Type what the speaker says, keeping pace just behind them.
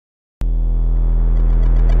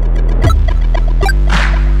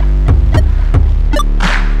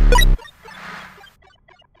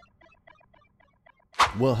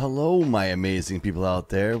Well, hello, my amazing people out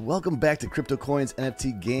there. Welcome back to CryptoCoins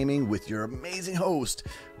NFT Gaming with your amazing host,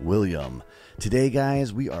 William. Today,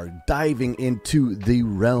 guys, we are diving into the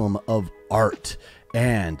realm of art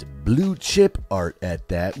and blue chip art at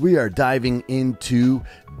that. We are diving into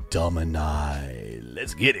Domini.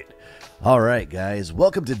 Let's get it. All right, guys,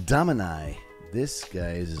 welcome to Domini. This,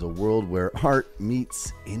 guys, is a world where art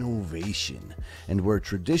meets innovation and where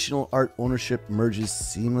traditional art ownership merges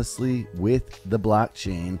seamlessly with the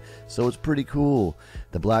blockchain. So it's pretty cool.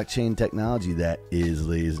 The blockchain technology, that is,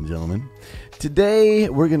 ladies and gentlemen. Today,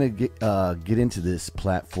 we're going to get into this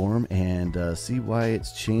platform and see why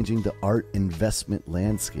it's changing the art investment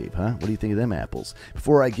landscape, huh? What do you think of them apples?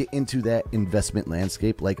 Before I get into that investment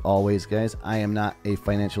landscape, like always, guys, I am not a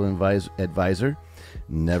financial advisor.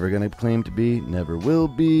 Never going to claim to be, never will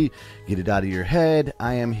be. Get it out of your head.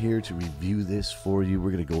 I am here to review this for you.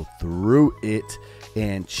 We're going to go through it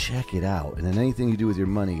and check it out. And then anything you do with your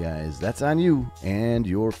money, guys, that's on you and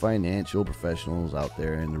your financial professionals out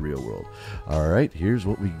there in the real world. All right, here's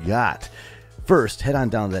what we got. First, head on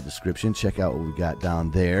down to that description, check out what we got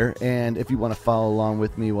down there, and if you want to follow along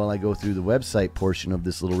with me while I go through the website portion of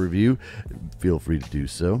this little review, feel free to do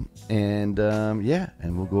so, and yeah,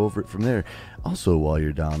 and we'll go over it from there. Also, while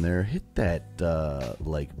you're down there, hit that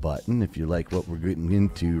like button if you like what we're getting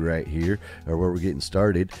into right here, or where we're getting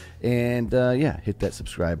started, and yeah, hit that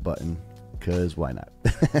subscribe button. Because why not?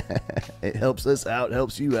 It helps us out,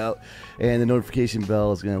 helps you out. And the notification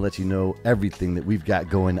bell is going to let you know everything that we've got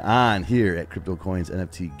going on here at CryptoCoins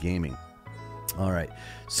NFT Gaming. All right.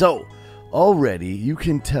 So already you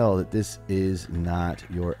can tell that this is not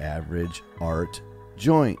your average art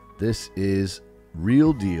joint. This is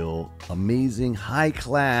real deal, amazing, high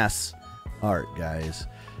class art, guys.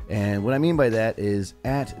 And what I mean by that is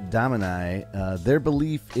at Domini, their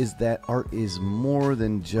belief is that art is more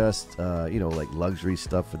than just, like luxury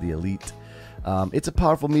stuff for the elite. It's a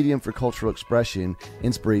powerful medium for cultural expression,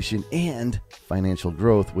 inspiration, and financial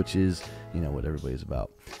growth, which is, what everybody's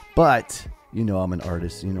about. But, I'm an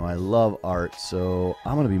artist. I love art, so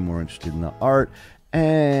I'm going to be more interested in the art,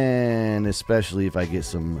 and especially if I get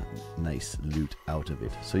some nice loot out of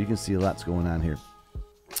it. So you can see a lot's going on here.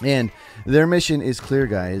 And their mission is clear,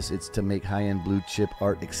 guys. It's to make high-end blue chip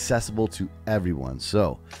art accessible to everyone.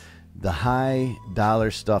 So the high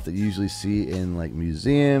dollar stuff that you usually see in like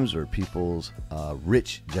museums or people's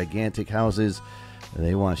rich, gigantic houses,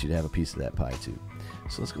 they want you to have a piece of that pie too.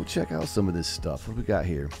 So let's go check out some of this stuff. What do we got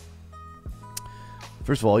here?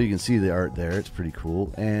 First of all, you can see the art there. It's pretty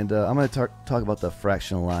cool. And I'm going to talk about the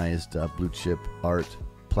fractionalized blue chip art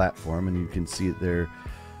platform. And you can see it there.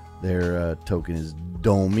 Their token is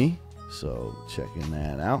Domi, so checking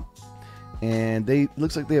that out. And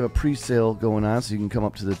looks like they have a pre-sale going on, so you can come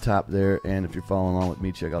up to the top there, and if you're following along with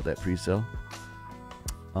me, check out that pre-sale.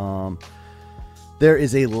 There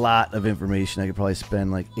is a lot of information. I could probably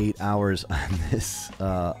spend like 8 hours on this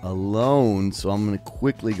alone, so I'm going to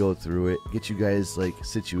quickly go through it, get you guys like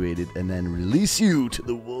situated, and then release you to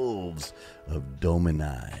the wolves of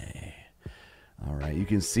Domini. All right, you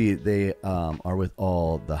can see they are with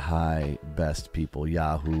all the high best people,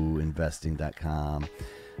 Yahoo, investing.com,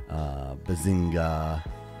 Bazinga,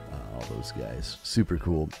 all those guys. Super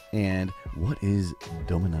cool. And what is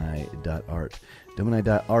domini.art?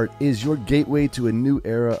 Domini.art is your gateway to a new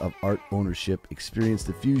era of art ownership. Experience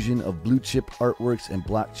the fusion of blue chip artworks and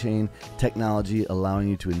blockchain technology, allowing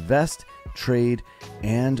you to invest, trade,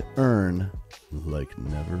 and earn like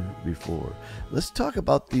never before. Let's talk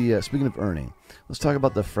about the, speaking of earning, let's talk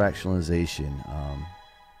about the fractionalization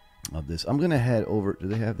of this. I'm going to head over, do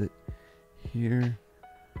they have it here?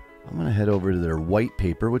 I'm going to head over to their white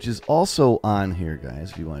paper, which is also on here,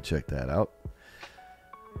 guys, if you want to check that out.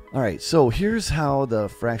 All right, so here's how the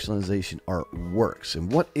fractionalization art works. And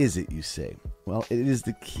what is it, you say? Well, it is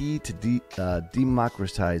the key to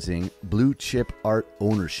democratizing blue chip art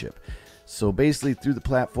ownership. So basically, through the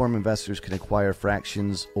platform, investors can acquire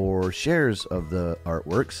fractions or shares of the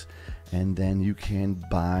artworks, and then you can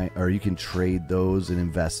buy, or you can trade those and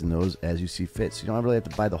invest in those as you see fit. So you don't really have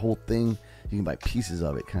to buy the whole thing. You can buy pieces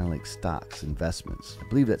of it, kind of like stocks, investments. I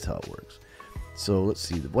believe that's how it works. So let's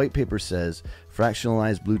see. The white paper says,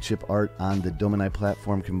 fractionalized blue chip art on the Domini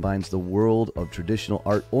platform combines the world of traditional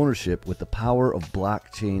art ownership with the power of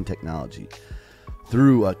blockchain technology.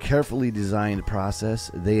 Through a carefully designed process,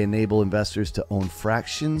 they enable investors to own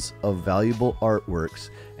fractions of valuable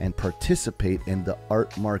artworks and participate in the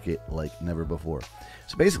art market like never before.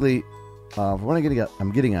 So basically, what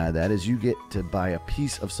I'm getting out of that is you get to buy a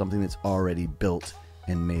piece of something that's already built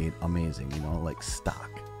and made amazing, like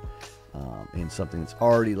stock, and something that's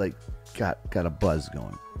already like got a buzz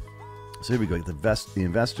going. So here we go. The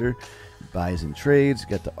investor buys and trades. You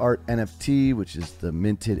got the art NFT, which is the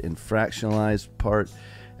minted and fractionalized part.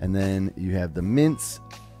 And then you have the mints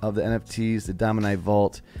of the NFTs, the Domini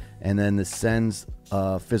vault, and then this sends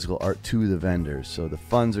physical art to the vendors. So the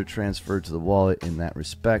funds are transferred to the wallet in that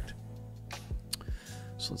respect.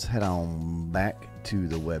 So let's head on back to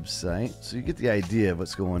the website. So you get the idea of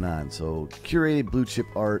what's going on. So curated blue chip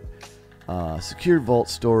art, secured vault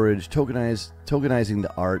storage, tokenizing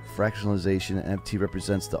the art, fractionalization. NFT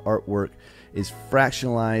represents the artwork is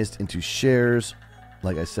fractionalized into shares,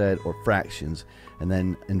 like I said, or fractions. And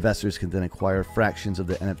then investors can then acquire fractions of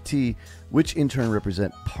the NFT, which in turn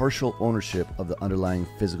represent partial ownership of the underlying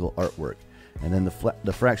physical artwork. And then the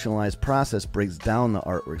fractionalized process breaks down the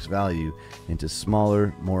artwork's value into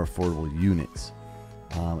smaller, more affordable units.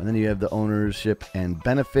 And then you have the ownership and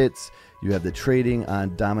benefits. You have the trading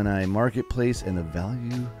on Domini marketplace and the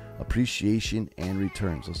value, appreciation, and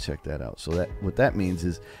returns. Let's check that out. So what that means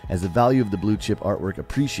is, as the value of the blue chip artwork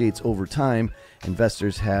appreciates over time,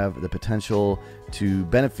 investors have the potential to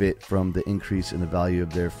benefit from the increase in the value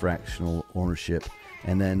of their fractional ownership.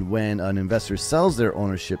 And then when an investor sells their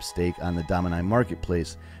ownership stake on the Domini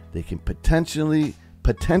marketplace, they can potentially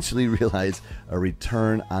realize a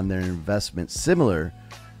return on their investment similar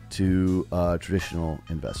to traditional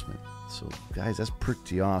investment. So guys, that's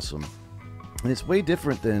pretty awesome. And it's way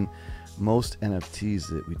different than most NFTs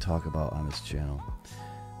that we talk about on this channel.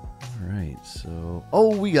 All right, so,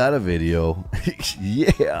 oh, we got a video.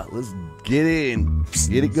 Yeah, let's get in,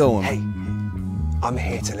 get it going. Hey, I'm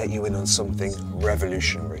here to let you in on something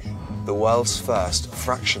revolutionary. The world's first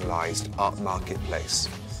fractionalized art marketplace.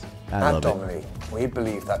 At Domini, we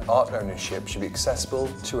believe that art ownership should be accessible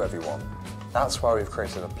to everyone. That's why we've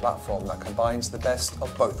created a platform that combines the best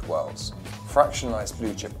of both worlds, fractionalized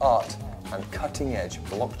blue chip art and cutting-edge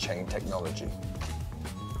blockchain technology.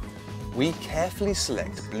 We carefully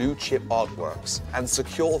select blue chip artworks and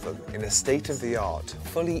secure them in a state-of-the-art,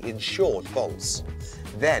 fully insured vaults.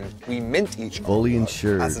 Then we mint each fully artwork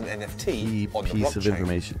insured as an NFT on the piece blockchain. Of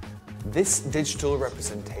information. This digital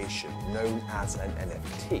representation, known as an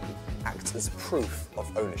NFT, acts as proof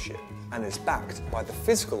of ownership and is backed by the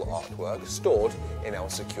physical artwork stored in our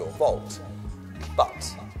secure vault.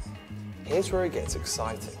 But here's where it gets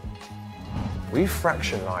exciting. We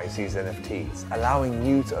fractionalize these NFTs, allowing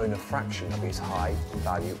you to own a fraction of these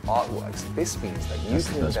high-value artworks. This means that you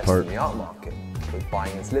can invest in the art market with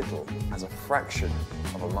buying as little as a fraction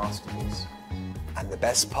of a masterpiece. And the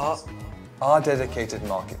best part? Our dedicated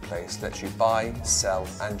marketplace lets you buy, sell,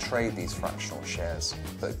 and trade these fractional shares.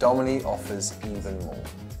 But Domini offers even more.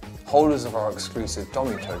 Holders of our exclusive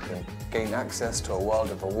Domini token gain access to a world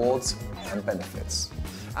of rewards and benefits.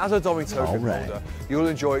 As a Domini token holder, you'll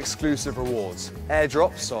enjoy exclusive rewards,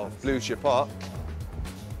 airdrops of blue chip art.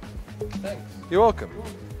 Thanks. You're welcome.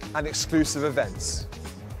 And exclusive events.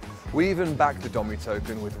 We even back the Domini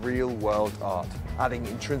token with real-world art, adding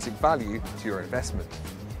intrinsic value to your investment.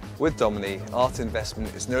 With Domini, art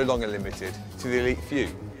investment is no longer limited to the elite few.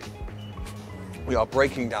 We are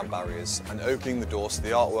breaking down barriers and opening the doors to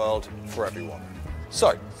the art world for everyone.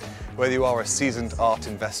 So, whether you are a seasoned art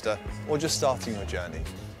investor or just starting your journey,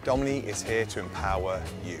 Domini is here to empower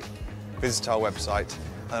you. Visit our website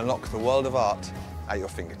and unlock the world of art at your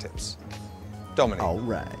fingertips. Domini,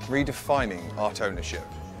 redefining art ownership,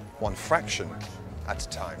 one fraction at a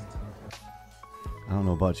time. I don't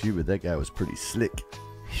know about you, but that guy was pretty slick.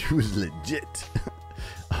 He was legit.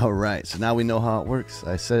 All right, so now we know how it works.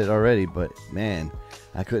 I said it already, but man,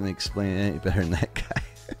 I couldn't explain it any better than that guy.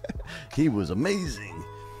 He was amazing.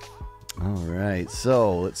 All right,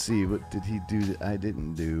 so let's see, what did he do that I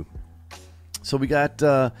didn't do? So we got,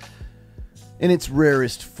 in its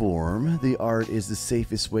rarest form, the art is the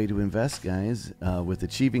safest way to invest, guys, with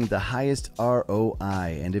achieving the highest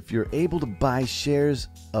ROI. And if you're able to buy shares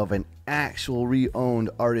of an actual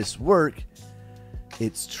re-owned artist's work,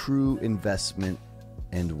 it's true investment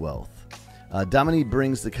and wealth. Domini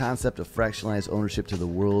brings the concept of fractionalized ownership to the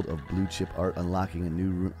world of blue chip art, unlocking a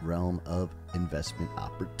new realm of investment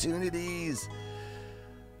opportunities.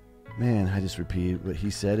 Man, I just repeated what he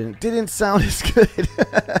said and it didn't sound as good.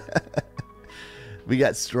 We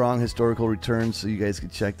got strong historical returns, so you guys can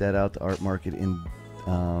check that out. The art market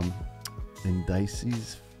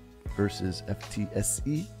indices versus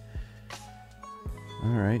FTSE. All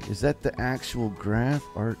right, is that the actual graph?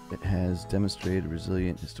 Art that has demonstrated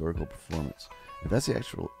resilient historical performance. If that's the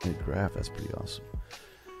actual graph, that's pretty awesome.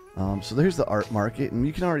 So there's the art market, and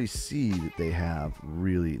you can already see that they have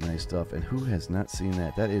really nice stuff. And who has not seen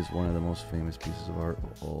that? That is one of the most famous pieces of art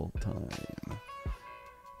of all time.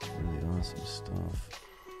 It's really awesome stuff.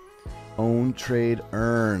 Own, trade,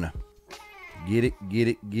 earn. Get it, get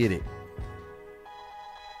it, get it.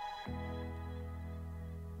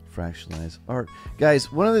 Fractionalized art.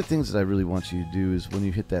 Guys, one of the things that I really want you to do is when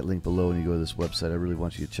you hit that link below and you go to this website, I really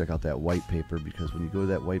want you to check out that white paper, because when you go to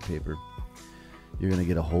that white paper, you're going to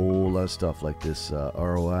get a whole lot of stuff like this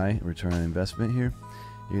ROI, return on investment here.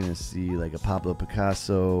 You're going to see like a Pablo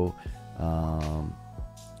Picasso,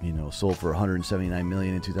 you know, sold for 179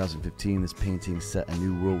 million in 2015. This painting set a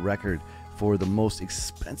new world record for the most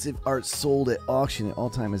expensive art sold at auction at all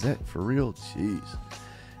time. Is that for real? Jeez.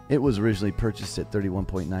 It was originally purchased at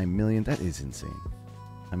 31.9 million. That is insane.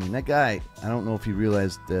 I mean, that guy, I don't know if he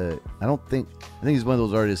realized that. I think he's one of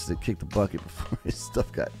those artists that kicked the bucket before his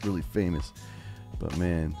stuff got really famous. But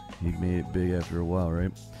man, he made it big after a while,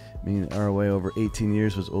 right? I mean, ROI over 18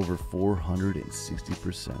 years was over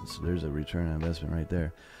 460%. So there's a return on investment right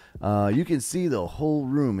there. You can see the whole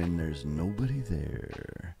room and there's nobody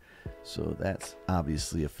there. So that's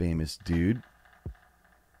obviously a famous dude.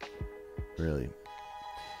 Really.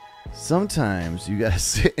 Sometimes you gotta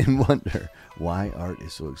sit and wonder why art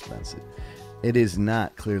is so expensive. It is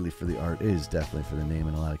not clearly for the art. It is definitely for the name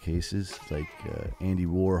in a lot of cases. Like Andy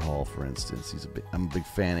Warhol, for instance. I'm a big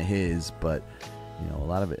fan of his, but you know, a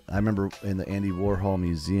lot of it. I remember in the Andy Warhol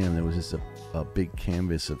Museum, there was just a big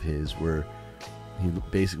canvas of his where he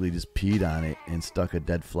basically just peed on it and stuck a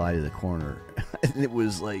dead fly to the corner. And it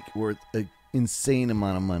was like worth an insane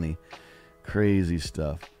amount of money. Crazy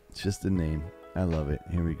stuff. It's just the name. I love it.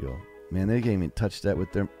 Here we go. Man, they can't even touch that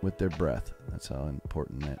with their breath. That's how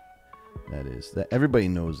important that is. That everybody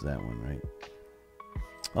knows that one, right?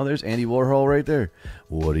 Oh, there's Andy Warhol right there.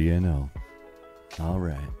 What do you know? All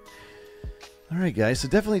right, guys. So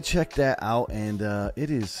definitely check that out, and it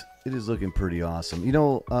is looking pretty awesome. You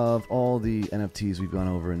know, of all the NFTs we've gone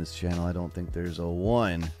over in this channel, I don't think there's a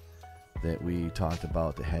one that we talked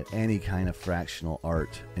about that had any kind of fractional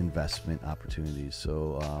art investment opportunities.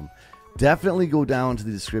 So definitely go down to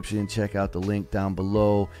the description and check out the link down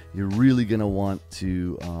below. You're really going to want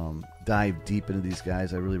to dive deep into these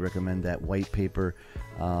guys. I really recommend that white paper.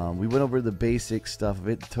 We went over the basic stuff of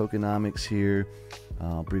it, the tokenomics here,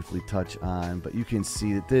 briefly touch on, but you can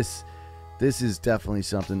see that this is definitely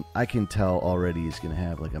something I can tell already is going to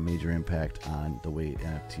have like a major impact on the way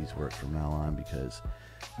NFTs work from now on, because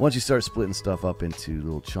once you start splitting stuff up into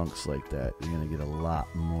little chunks like that, you're going to get a lot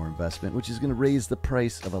more investment, which is going to raise the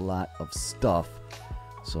price of a lot of stuff.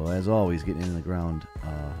 So as always, getting in the ground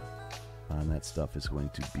on that stuff is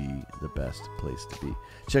going to be the best place to be.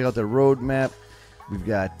 Check out the roadmap. We've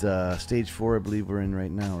got stage 4, I believe we're in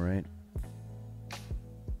right now, right?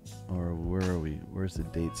 Or where are we? Where's the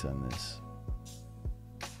dates on this?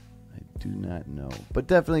 Do not know, but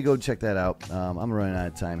definitely go check that out. I'm running out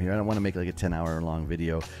of time here. I don't want to make like a 10-hour long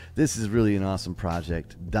video. This is really an awesome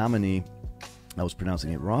project. Domini, I was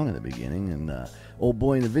pronouncing it wrong in the beginning, and old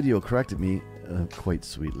boy in the video corrected me quite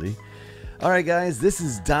sweetly. All right, guys, this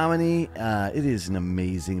is Domini. It is an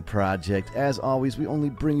amazing project. As always, we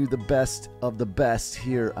only bring you the best of the best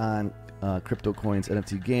here on CryptoCoins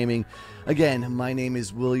NFT Gaming. Again, my name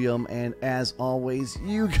is William, and as always,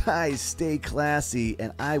 you guys stay classy,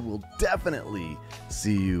 and I will definitely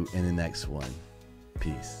see you in the next one.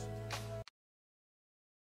 Peace.